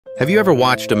Have you ever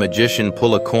watched a magician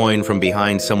pull a coin from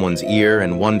behind someone's ear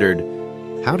and wondered,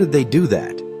 how did they do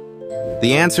that?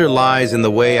 The answer lies in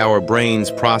the way our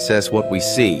brains process what we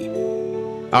see.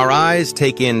 Our eyes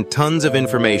take in tons of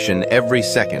information every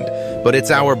second, but it's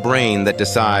our brain that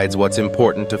decides what's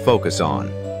important to focus on.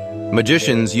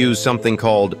 Magicians use something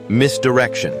called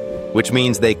misdirection, which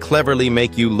means they cleverly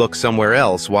make you look somewhere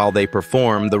else while they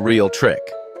perform the real trick.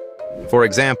 For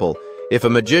example, if a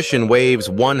magician waves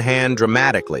one hand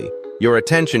dramatically, your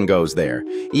attention goes there,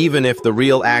 even if the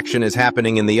real action is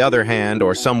happening in the other hand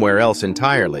or somewhere else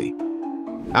entirely.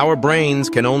 Our brains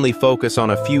can only focus on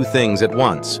a few things at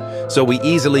once, so we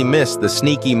easily miss the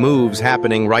sneaky moves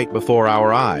happening right before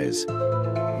our eyes.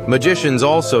 Magicians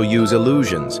also use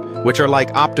illusions, which are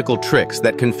like optical tricks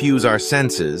that confuse our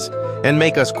senses and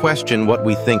make us question what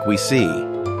we think we see.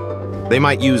 They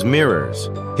might use mirrors,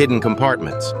 hidden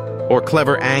compartments, or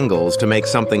clever angles to make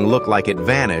something look like it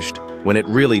vanished when it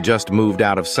really just moved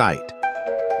out of sight.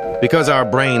 Because our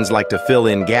brains like to fill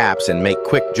in gaps and make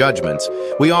quick judgments,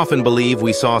 we often believe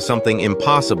we saw something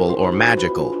impossible or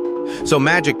magical. So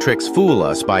magic tricks fool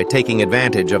us by taking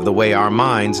advantage of the way our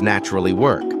minds naturally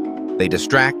work. They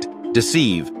distract,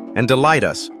 deceive, and delight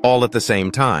us all at the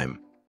same time.